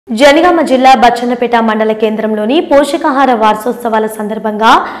జనగామ జిల్లా బచ్చన్నపేట మండల కేంద్రంలోని పోషకాహార వార్షోత్సవాల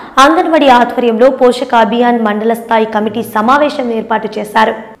సందర్భంగా అంగన్వాడీ ఆధ్వర్యంలో పోషక అభియాన్ మండల స్థాయి కమిటీ సమావేశం ఏర్పాటు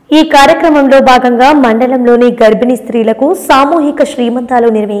చేశారు। ఈ కార్యక్రమంలో భాగంగా మండలంలోని గర్భిణీ స్త్రీలకు సామూహిక శ్రీమంతాలు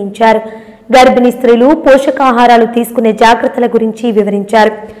నిర్వహించారు। గర్భిణీ స్త్రీలు పోషకాహారాలు తీసుకునే జాగ్రత్తల గురించి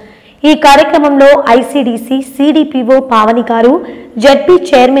వివరించారు। ఈ కార్యక్రమంలో ఐసీడీసీ సిడిపిఓ పావని గారు, జడ్పీ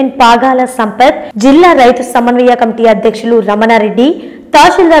చైర్మన్ పాగాల సంపత్, జిల్లా రైతు సమన్వయ కమిటీ అధ్యక్షులు రమణారెడ్డి,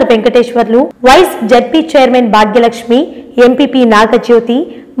 తహసీల్దార్ Venkateswarlu, vice ZP chairman Bhagyalakshmi, MPP Nagajyothi,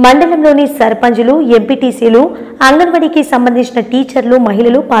 మండలంలోని సర్పంచులు, ఎంపీటీసీలు, అంగన్వాడీకి సంబంధించిన టీచర్లు,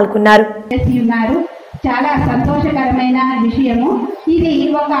 మహిళలు పాల్గొన్నారు। చాలా సంతోషకరమైన విషయము। ఇది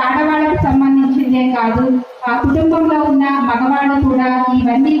ఒక ఆడవాళ్ళకు సంబంధించిందే కాదు, ఆ కుటుంబంలో ఉన్న మగవాళ్ళు కూడా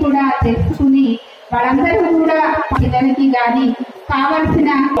ఇవన్నీ కూడా తెలుసుకుని వాళ్ళందరూ కూడా పిల్లలకి కానీ కావాల్సిన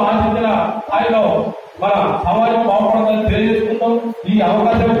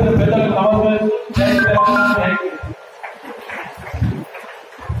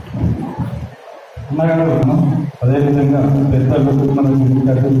అదేవిధంగా పెద్దలకు మనకు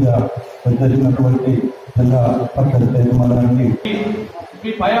వచ్చినటువంటి జిల్లా పరిషత్ మండలానికి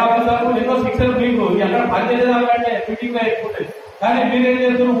మీ పై ఆఫీసర్లు ఎన్నో శిక్షలు మీకు ఎక్కడ పనిచేసేదానికంటే మీటింగ్ లో ఎక్కువ కానీ మీరేం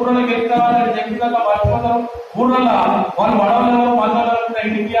చేస్తారు ఊళ్ళకి వెళ్తారని చెప్పినాక మర్చిపోతారు। ఊళ్ళల్లో వాళ్ళు వడవలు మందలు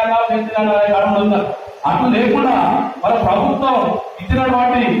ఇంటికి అలా పెంచాలి అట్లా లేకుండా మన ప్రభుత్వం ఇచ్చిన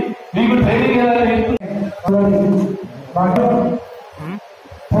వాటి మీకు ట్రైనింగ్ ఏదైనా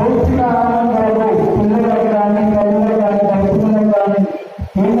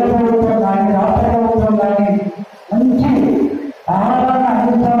కేంద్ర ప్రభుత్వం కానీ రాష్ట్ర ప్రభుత్వం కానీ మంచి ఆహారాన్ని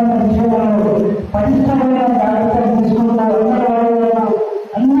అందించాలన్న విషయంలో పటిష్టమైన జాగ్రత్తలు తీసుకుంటూ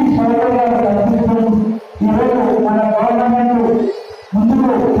అన్ని సౌకర్యాలు కల్పిస్తూ ఈరోజు మన గవర్నమెంట్ ముందుకు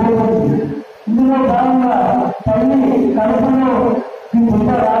పోతుంది। ఇందులో భాగంగా తల్లి కడుపులో ఈ బిడ్డ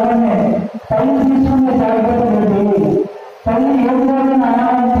రాగానే తల్లి తీసుకునే జాగ్రత్తలు తల్లి ఏ విధమైన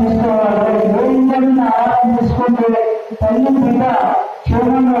ఆహారం తీసుకోవాలి, ఏ విధమైన ఆహారం తీసుకుంటే తల్లి బిడ్డ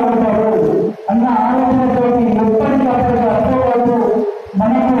క్షేమంగా ఉంటారు అన్న ఆలోచనతో ఎప్పటికప్పుడు అర్థంతో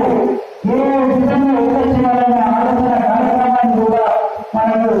మనకు ఏ విధంగా ఎంత చేయాలన్న ఆలోచన కార్యక్రమాన్ని కూడా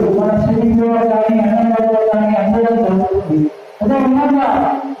మనకు మన సిటీలో కానీ అన్నలో కానీ అందడం జరుగుతుంది। అదేవిధంగా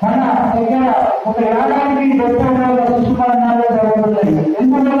మన దగ్గర ఒక ఏడాదికి 70 రోజుల శిశుమరణాలు జరుగుతున్నాయి।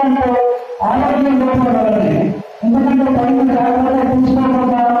 ఎందుకంటే ఆరోగ్యం లోపడాలి, ఎందుకంటే తల్లి జాగ్రత్త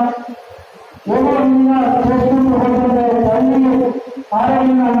తీసుకోకుండా ఏదో విధంగా చేసుకుంటూ పోతుంటే తల్లి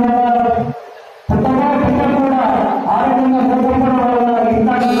ఆరోగ్యంగా ఉండగా పుట్టగా పిల్ల కూడా ఆరోగ్యంగా కోల్పోవడం వల్ల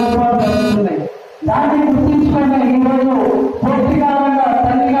ఇలాంటి లోపాలు జరుగుతున్నాయి। దాన్ని గుర్తించుకున్న ఈరోజు పూర్తికాలంగా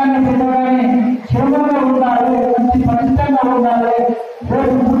తల్లి కానీ పిల్ల కానీ క్షేమంగా ఉండాలి, మంచి పటిష్టంగా ఉండాలి।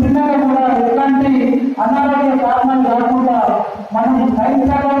 రేపు పుట్టినాక కూడా ఎలాంటి అనారోగ్య కారణాలు కాకుండా మనం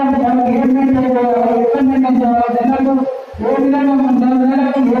సైన్సాలని మనకు ఏం మెయింటైన్ చేయాలి, ఎక్కడ మెయింటైన్ చేయాలి, నెలకు ఏ విధంగా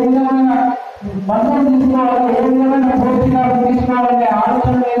నెలకు ఏ విధమైన మందులు తీసుకోవాలి, ఏ విధమైన పోషకాలు తీసుకోవాలనే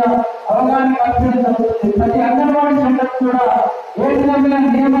ఆలోచన మీద అవగాహన కల్పించడం జరుగుతుంది। ప్రతి అంగన్వాడీ సెంటర్ కూడా ఏ విధమైన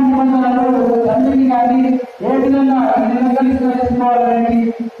నియమ నిబంధనలు తల్లికి కానీ ఏ విధంగా చేసుకోవాలనే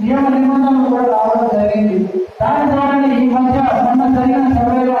నియమ నిబంధనలు కూడా రావడం జరిగింది। దాని ద్వారా ఈ మధ్య మొన్న జరిగిన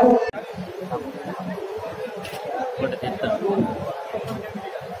సభలో